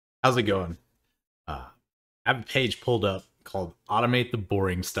How's it going? I have a page pulled up called "Automate the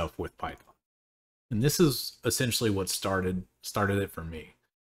Boring Stuff with Python," and this is essentially what started it for me.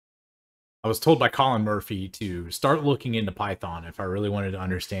 I was told by Colin Murphy to start looking into Python if I really wanted to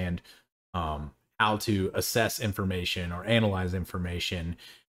understand how to assess information or analyze information,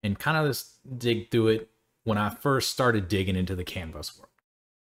 and kind of just dig through it when I first started digging into the Canvas world.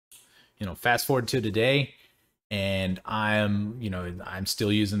 Fast forward to today, and I'm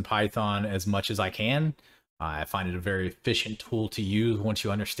still using Python as much as I can. I find it a very efficient tool to use once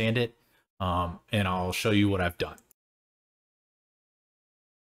you understand it, and I'll show you what I've done.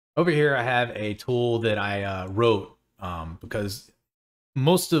 Over here, I have a tool that I wrote because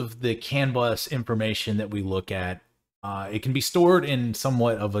most of the CAN bus information that we look at, it can be stored in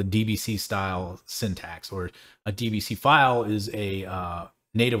somewhat of a DBC style syntax, or a DBC file is a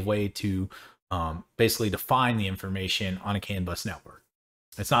native way to basically define the information on a CAN bus network.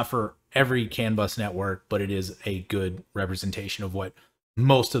 It's not for every CAN bus network, but it is a good representation of what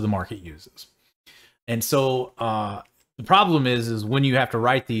most of the market uses. And so the problem is when you have to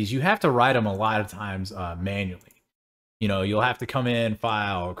write these, you have to write them a lot of times manually. You'll have to come in,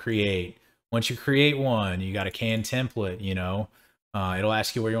 file, create. Once you create one, you got a CAN template, it'll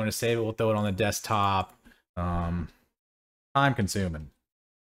ask you where you want to save it. We'll throw it on the desktop. Time consuming,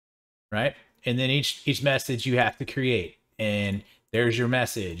 right? And then each message you have to create, and there's your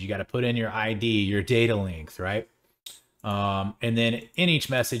message. You got to put in your ID, your data length, right? And then in each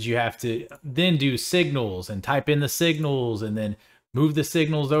message, you have to then do signals and type in the signals, and then move the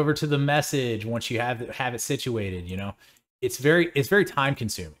signals over to the message once you have it situated. It's very time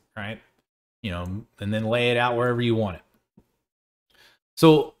consuming, right? And then lay it out wherever you want it.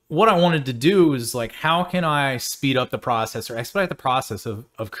 So what I wanted to do is, like, how can I speed up the process or expedite the process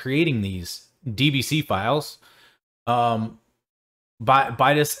of creating these DBC files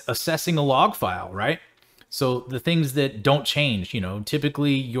by just assessing a log file, right? So the things that don't change,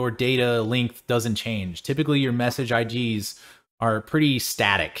 typically your data length doesn't change. Typically your message IDs are pretty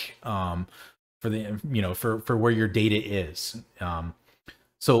static for the for where your data is.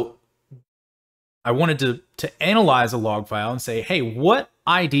 So I wanted to analyze a log file and say, hey, what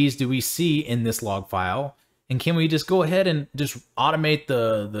IDs do we see in this log file? And can we just go ahead and just automate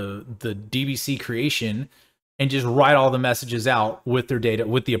the DBC creation and just write all the messages out with their data,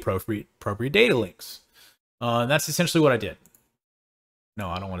 with the appropriate data links? That's essentially what I did. No,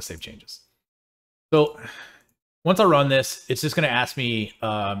 I don't want to save changes. So once I run this, it's just going to ask me,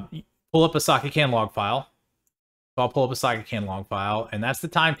 pull up a socketcan log file. So I'll pull up a socketcan log file, and that's the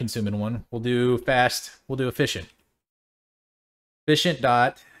time consuming one. We'll do fast, we'll do efficient.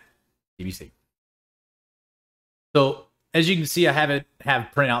 Efficient.dbc. So as you can see, I have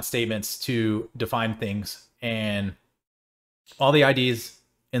printout statements to define things and all the IDs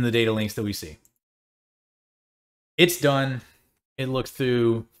and the data links that we see. It's done. It looks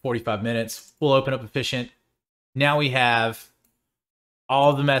through 45 minutes. We'll open up efficient. Now we have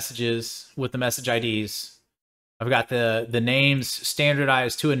all the messages with the message IDs. I've got the names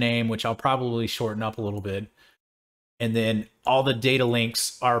standardized to a name, which I'll probably shorten up a little bit. And then all the data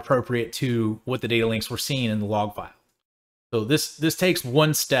links are appropriate to what the data links we're seeing in the log file. So this takes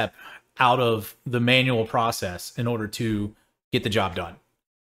one step out of the manual process in order to get the job done.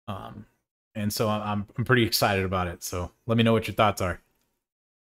 And so I'm pretty excited about it. So let me know what your thoughts are.